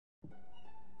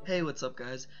Hey, what's up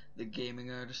guys? The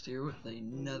Gaming Artist here with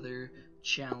another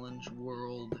Challenge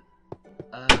World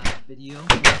video.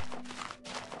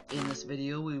 In this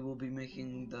video we will be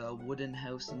making the wooden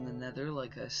house in the nether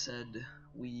like I said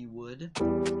we would.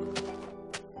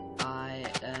 I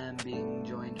am being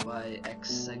joined by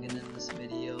X-Segan in this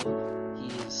video. He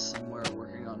is somewhere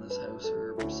working on his house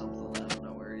or something, I don't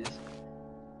know where he is.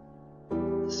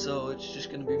 So it's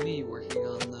just gonna be me working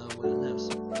on the wooden house.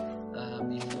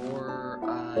 Before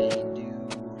I do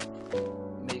go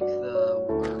make the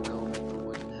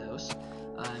wooden house,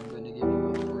 I'm going to give you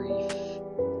a brief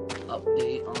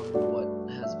update on what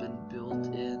has been built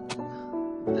in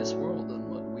this world and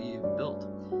what we've built.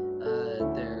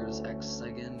 There's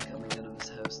X-Segan coming out of his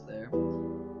house there.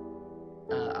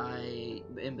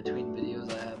 In between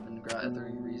videos I have been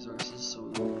gathering resources, so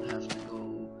we won't have to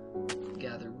go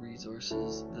gather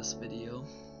resources this video.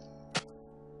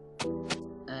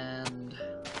 And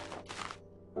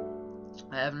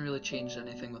I haven't really changed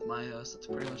anything with my house. It's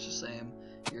pretty much the same.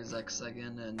 Here's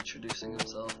X-Segan introducing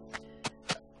himself.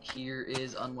 Here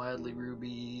is Unwildly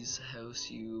Ruby's house.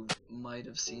 You might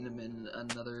have seen him in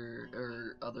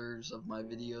others of my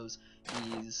videos.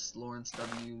 He's Lawrence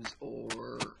W's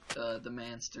or the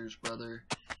Manster's brother.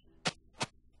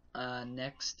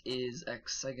 Next is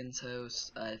X-Segan's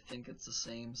house. I think it's the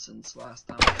same since last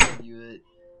time I showed you it.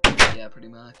 Yeah, pretty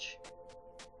much.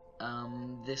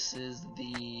 This is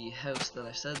the house that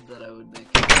I said that I would make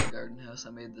a garden house.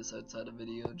 I made this outside a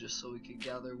video just so we could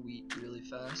gather wheat really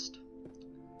fast.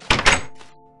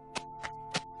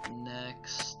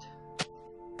 Next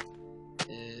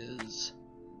is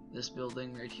this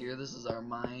building right here. This is our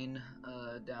mine.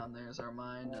 Down there is our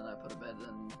mine, and I put a bed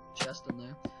and chest in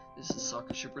there. This is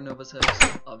Soccer Supernova's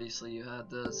house. Obviously you had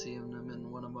to see him in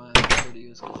one of my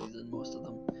videos because he's in most of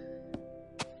them.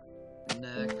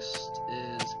 Next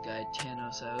is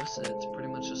Gaetano's house. It's pretty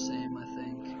much the same, I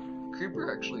think.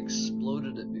 Creeper actually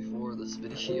exploded it before this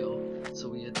video, so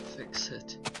we had to fix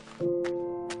it.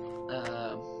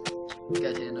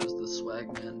 Gaetano's the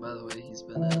swag man, by the way. He's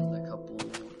been in a couple,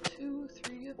 2,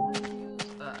 3 of my videos.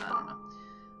 I don't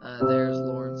know. There's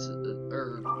Lawrence,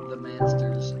 the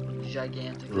Manster's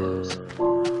gigantic house.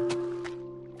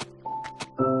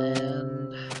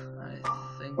 And I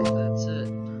think that's it.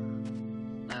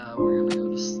 We're gonna go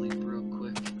to sleep real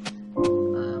quick.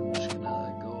 I'm just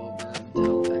gonna go over and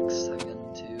tell X-Segan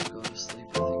to go to sleep.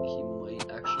 I think he might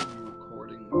actually be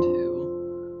recording too.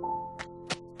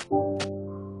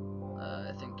 I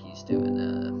think he's doing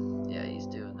he's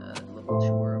doing a little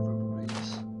tour of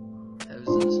everybody's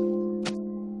houses.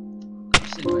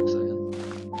 Sleep, X-Segan.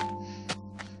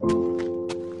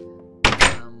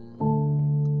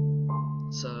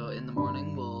 So in the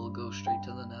morning we'll go straight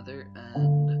to the nether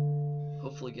and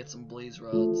hopefully get some blaze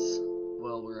rods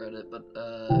while we're at it, but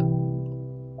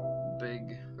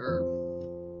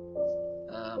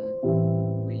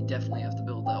we definitely have to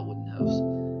build that wooden house.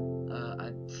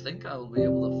 I think I'll be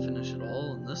able to finish it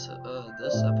all in this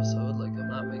episode. Like, I'm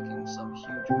not making some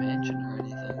huge mansion or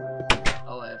anything.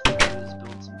 All I have to do is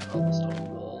build some cobblestone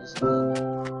walls and then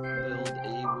build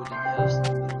a wooden house in the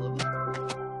middle of it.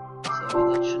 So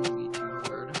that shouldn't be too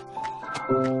hard.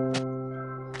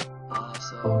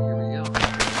 So here we go.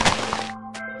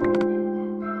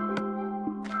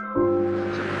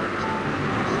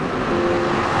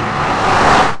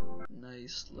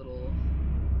 Nice little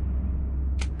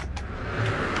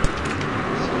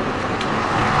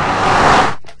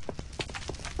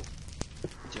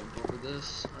jump over this.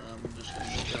 I'm just gonna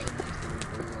make out a nice little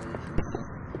burrow for me,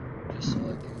 just so I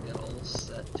can get all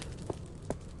set,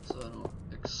 so I don't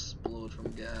explode from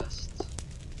gas.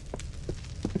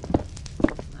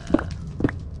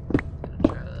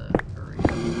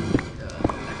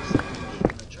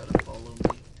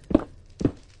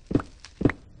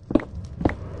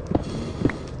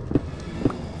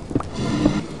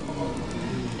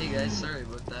 Sorry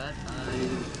about that.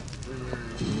 We were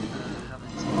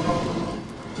having some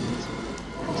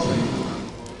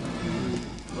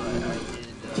but I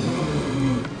did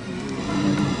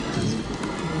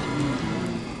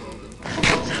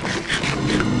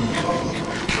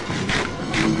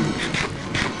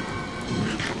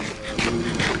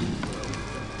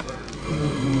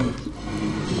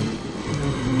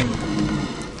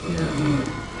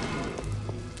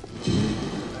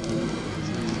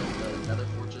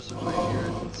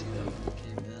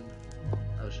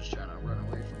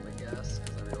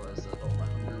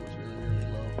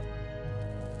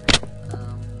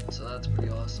so that's pretty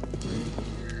awesome. Right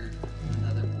here,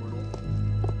 another portal.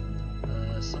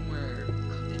 Somewhere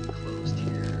enclosed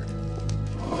here.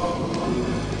 I'm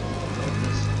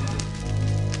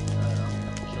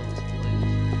gonna kill this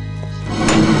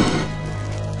blade.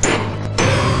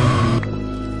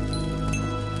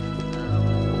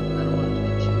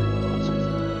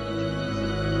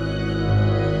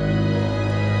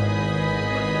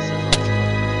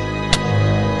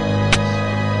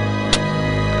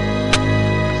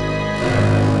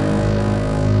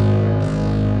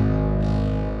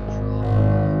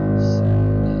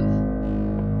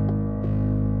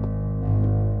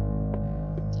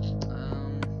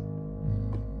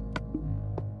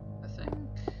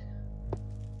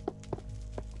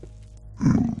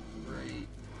 right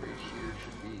here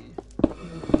should be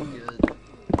a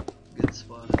good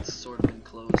spot. It's sort of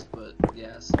enclosed, but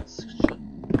gas should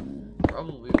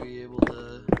probably be able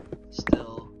to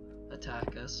still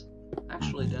attack us.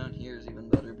 Actually, down here is even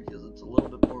better because it's a little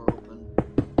bit more open,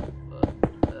 but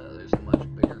there's a much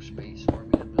bigger space for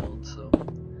me to build, so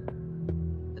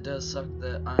it does suck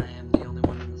that I am the only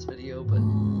one in this video, but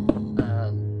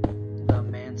the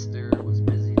Manster was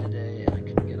busy today and I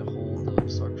couldn't get a hold of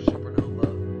Supernova,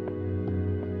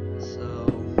 so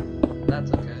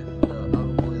that's okay.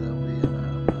 Hopefully that'll be in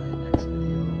my next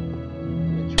video,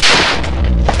 which I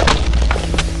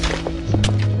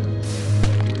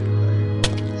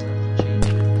always have to change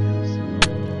it because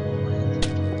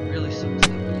it really sucks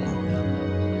that we don't have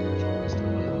enough players always to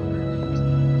play Hunger Games,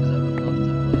 because I would love to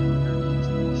play Hunger Games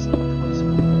and be so twice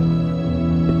more.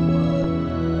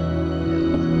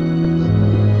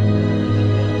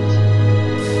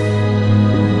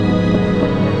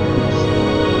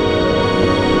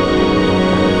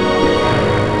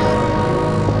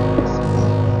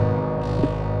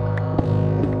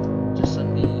 Just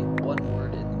send me one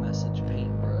word in the message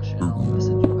paintbrush and I'll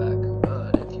message you back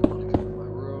if you want to come to my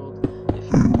world, if you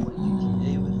want to play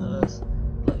GTA with us,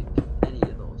 like any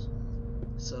of those.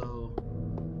 So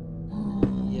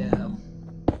yeah.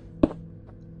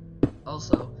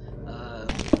 Also,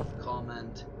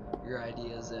 comment your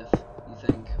ideas if you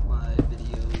think my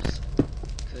videos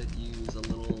could use a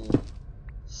little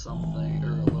something,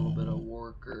 or a little bit of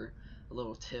work, or a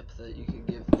little tip that you could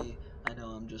give me. I know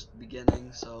I'm just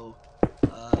beginning, so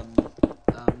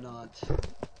I'm not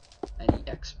any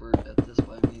expert at this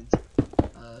by means.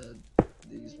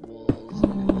 These walls you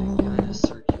can make kind of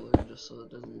circular just so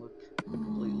it doesn't look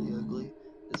completely ugly.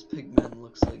 This pigman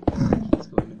looks like he's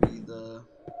going to be the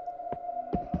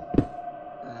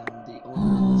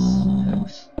owner of this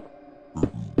house.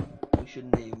 We should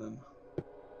name him.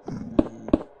 Rename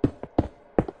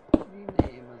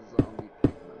a zombie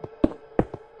pigman.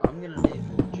 I'm gonna name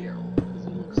him Gerald because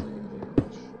he looks like a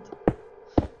Gerald.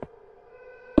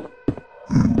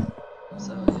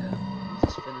 So yeah, I'm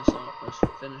just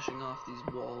finishing off these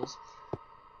walls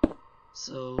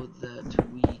so that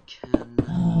we can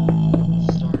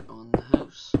start on the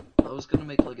house. I was gonna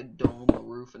make like a dome, a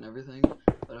roof, and everything,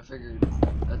 but I figured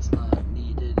that's not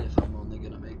needed if I'm only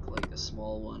gonna make like a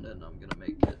small one, and I'm gonna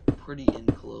make it pretty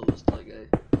enclosed. Like I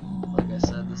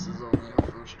said, this is only our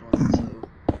first one, so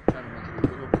trying to make it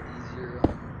a little bit easier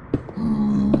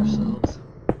on ourselves.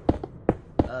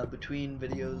 Between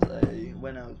videos,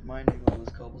 when I was mining all this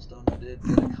cobblestone, I did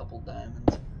get a couple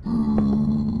diamonds.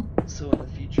 So in the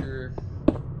future,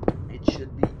 it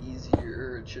should be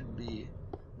easier. It should be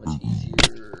much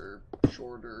easier,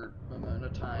 shorter amount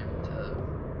of time to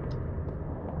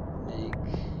make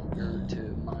or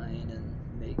to mine and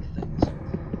make things.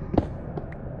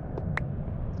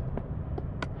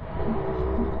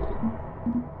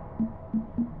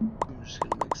 I'm just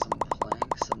gonna make some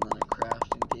planks and then a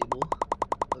crafting table.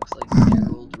 Looks like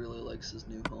Gerald really likes his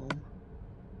new home.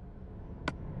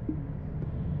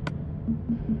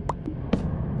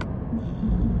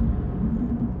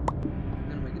 I'm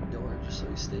gonna make a door just so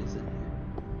he stays in here.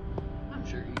 I'm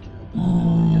sure he can open the door.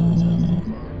 He always has the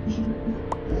claw restraint.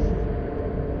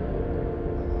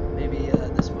 Maybe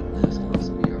this wooden house can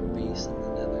also be our base in the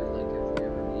nether, like if we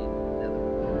ever need nether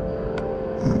ore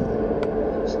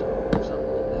or stone or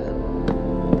something like that.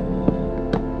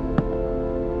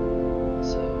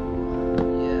 So,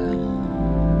 yeah.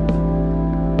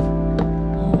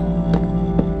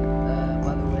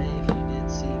 By the way, if you did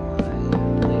see my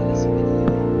latest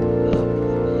video of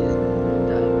me and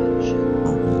Dimension,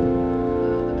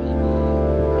 the baby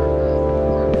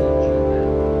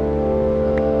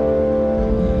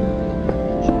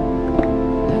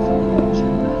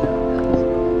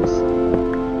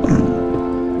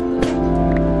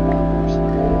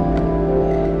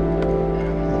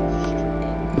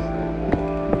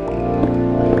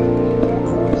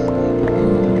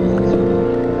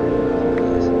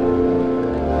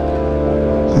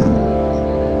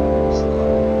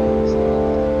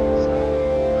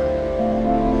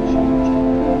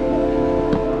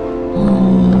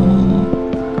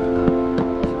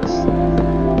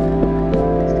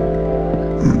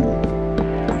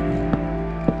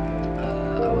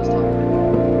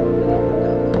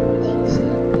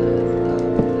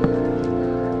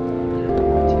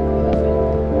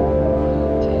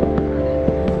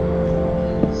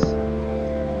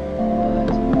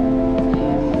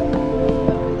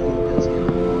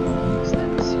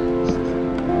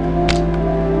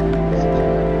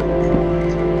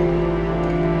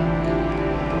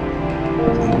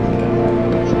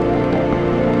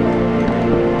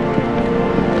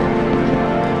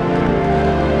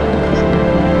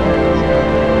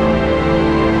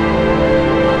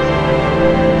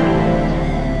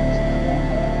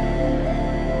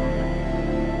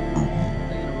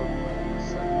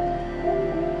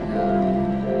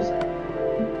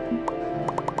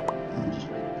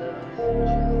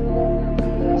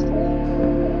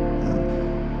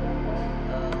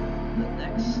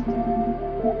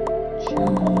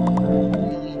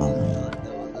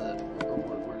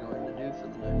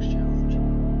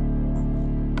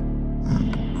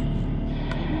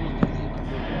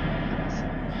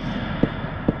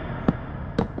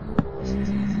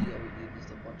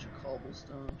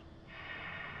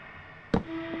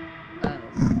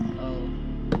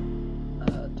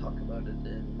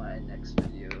next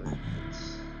video if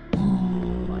it's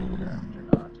Minecraft or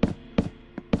not.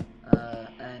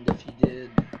 And if you did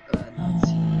not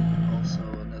see also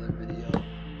another video,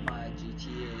 my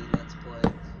GTA Let's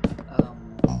Play,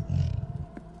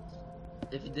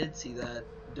 if you did see that,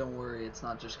 don't worry, it's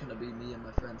not just gonna be me and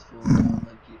my friends fooling around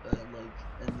like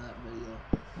in that video.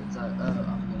 It's I'm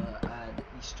gonna add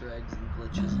Easter eggs and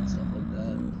glitches and stuff like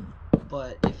that.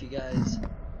 But if you guys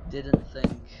didn't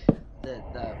think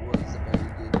that that was a very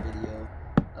good video,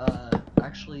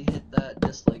 actually hit that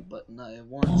dislike button. I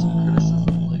want some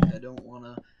criticism. Like, I don't want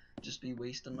to just be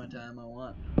wasting my time. I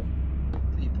want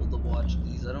people to watch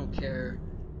these. I don't care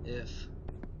if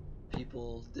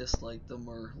people dislike them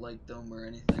or like them or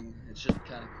anything. It's just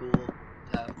kind of cool to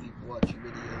have people watch your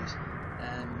videos.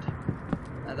 And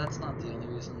that's not the only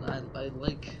reason. I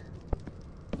like,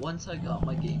 once I got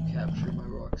my game capture, my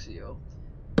Roxio,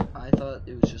 I thought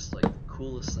it was just like the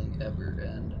coolest thing ever.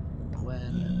 And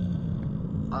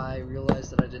when I realized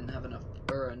that I didn't have enough,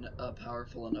 or a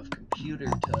powerful enough computer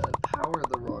to power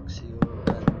the Roxio,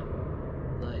 and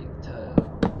like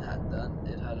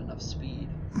it had enough speed,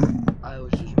 I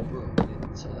was just broke.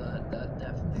 And so that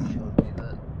definitely showed me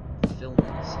that filming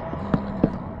is something that I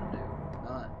kind of want to do,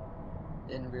 not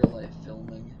in real life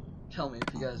filming. Tell me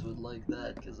if you guys would like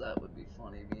that, because that would be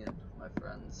funny. Me and my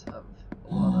friends have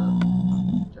a lot of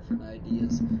different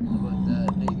ideas about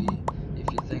that. Maybe if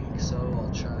you think so,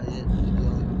 I'll try it. Maybe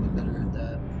I'll even be better at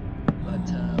that. But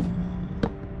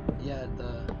yeah,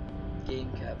 the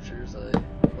game captures, I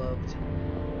loved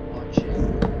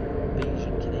watching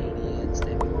Asian Canadians,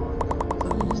 David Long,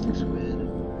 Mr. Squid,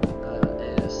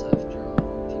 ASF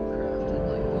Drone, Team Crafted,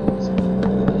 like those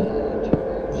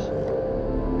YouTubers,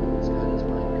 as good as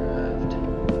Minecraft.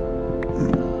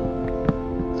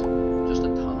 Just a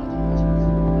ton of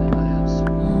them. I have so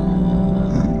many.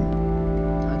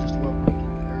 I just love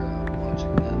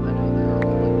watching them. I know they're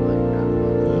all like Minecraft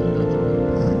ones, but that's really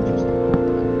more interesting than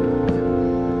Minecraft.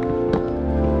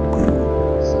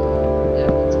 So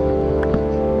yeah, that's my goal.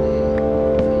 Like,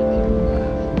 they make people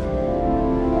laugh.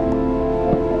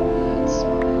 And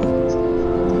smile and stuff. That's all.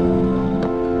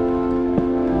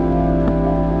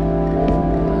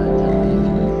 Tell me if you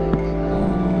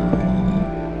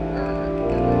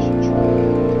think that I should try live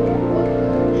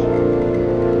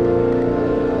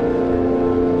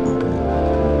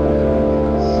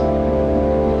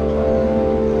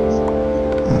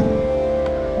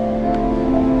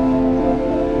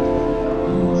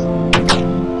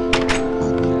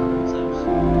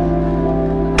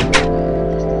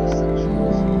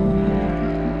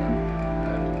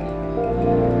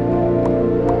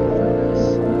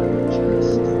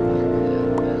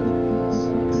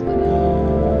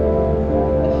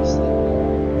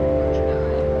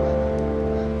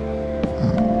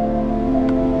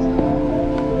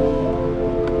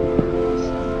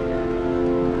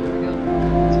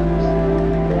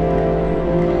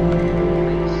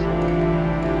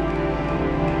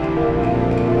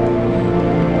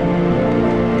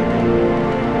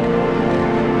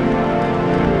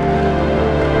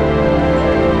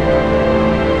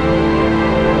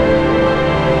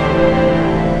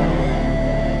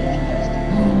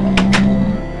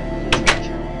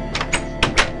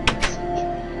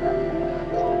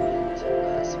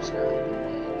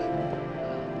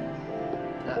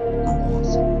that would be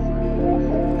awesome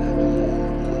for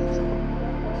ideas.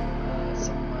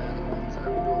 Some of my other ones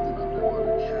are build an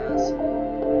underwater castle,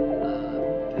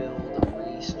 build a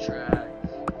racetrack,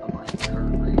 a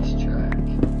minecart racetrack.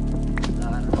 I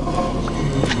don't know.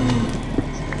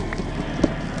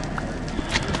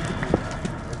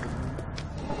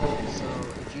 So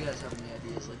if you guys have any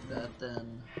ideas like that,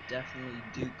 then definitely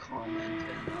do comment,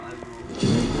 and I will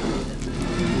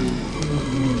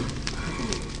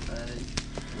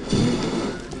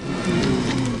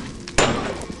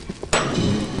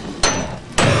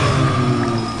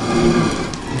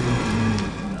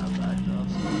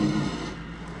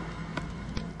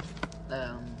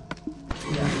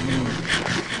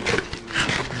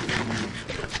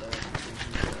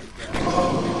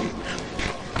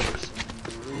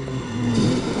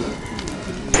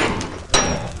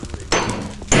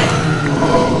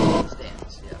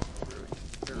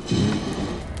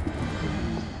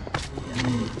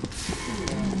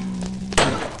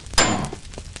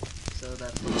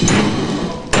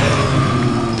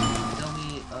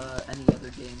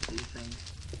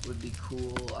would be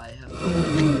cool. I have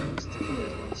things if you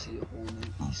guys want to see a whole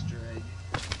new Easter egg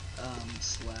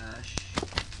slash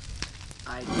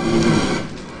idea. I'm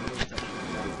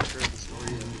sure the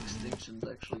story of Extinction's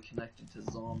actually connected to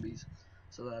zombies,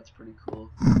 so that's pretty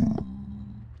cool.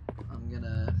 I'm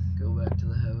gonna go back to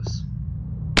the house.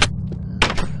 And,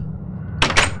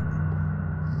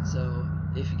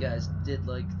 guys did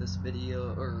like this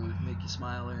video or make you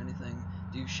smile or anything,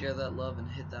 do share that love and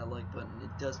hit that like button.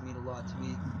 It does mean a lot to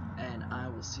me, and I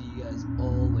will see you guys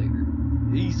all later.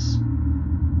 Peace.